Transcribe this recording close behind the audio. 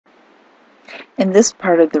In this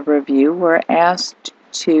part of the review, we're asked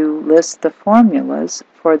to list the formulas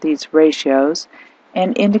for these ratios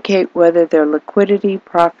and indicate whether they're liquidity,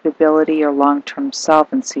 profitability, or long-term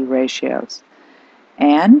solvency ratios.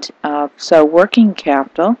 And so working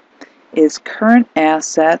capital is current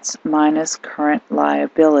assets minus current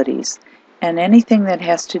liabilities. And anything that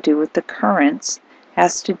has to do with the currents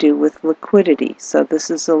has to do with liquidity. So this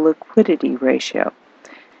is a liquidity ratio.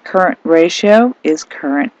 Current ratio is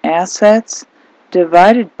current assets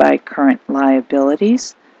divided by current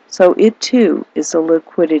liabilities. So it too is a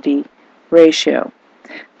liquidity ratio.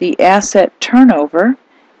 The asset turnover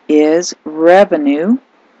is revenue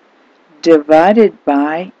divided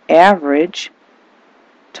by average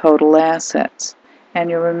total assets. And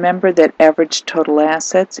you remember that average total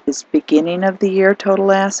assets is beginning of the year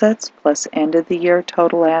total assets plus end of the year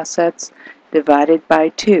total assets divided by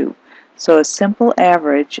 2. So a simple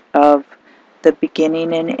average of the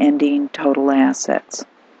beginning and ending total assets.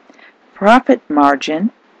 Profit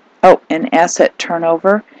margin, and asset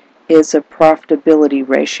turnover is a profitability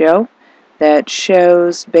ratio that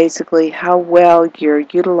shows basically how well you're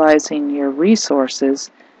utilizing your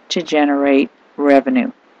resources to generate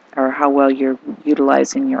revenue, or how well you're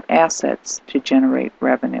utilizing your assets to generate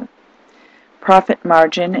revenue. Profit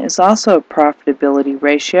margin is also a profitability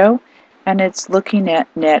ratio, and it's looking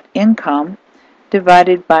at net income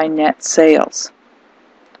divided by net sales,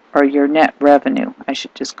 or your net revenue. I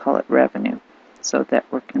should just call it revenue so that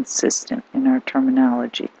we're consistent in our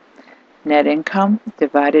terminology. Net income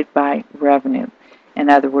divided by revenue. In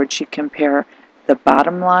other words, you compare the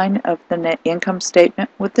bottom line of the net income statement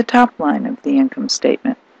with the top line of the income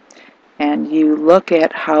statement. And you look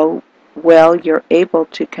at how well you're able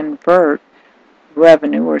to convert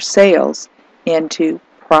revenue or sales into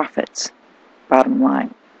profits, bottom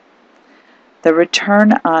line. The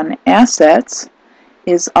return on assets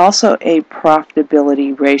is also a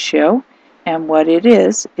profitability ratio, and what it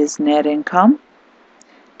is net income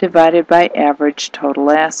divided by average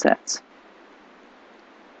total assets.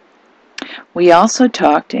 We also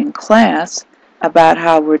talked in class about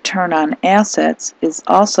how return on assets is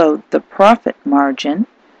also the profit margin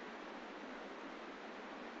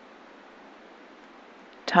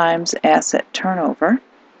times asset turnover.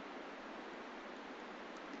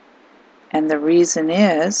 And the reason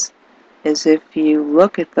is if you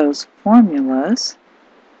look at those formulas,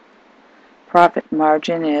 profit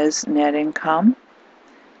margin is net income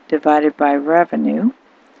divided by revenue.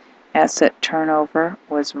 Asset turnover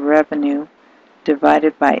was revenue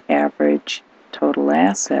divided by average total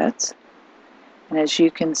assets. And as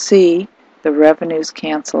you can see, the revenues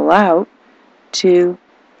cancel out to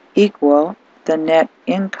equal the net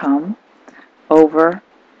income over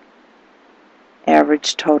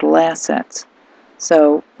average total assets.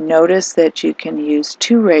 So notice that you can use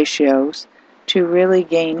two ratios to really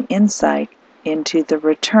gain insight into the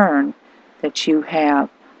return that you have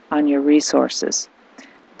on your resources.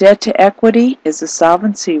 Debt to equity is a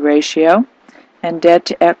solvency ratio, and debt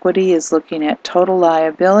to equity is looking at total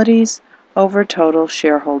liabilities over total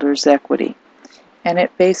shareholders' equity. And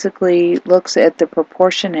it basically looks at the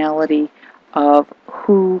proportionality of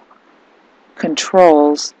who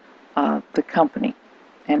controls the company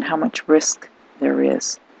and how much risk there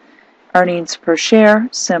is. Earnings per share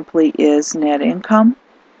simply is net income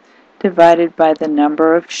divided by the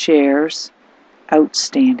number of shares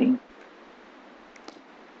outstanding.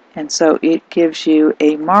 And so it gives you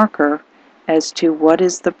a marker as to what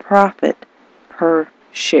is the profit per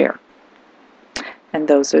share. And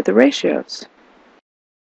those are the ratios.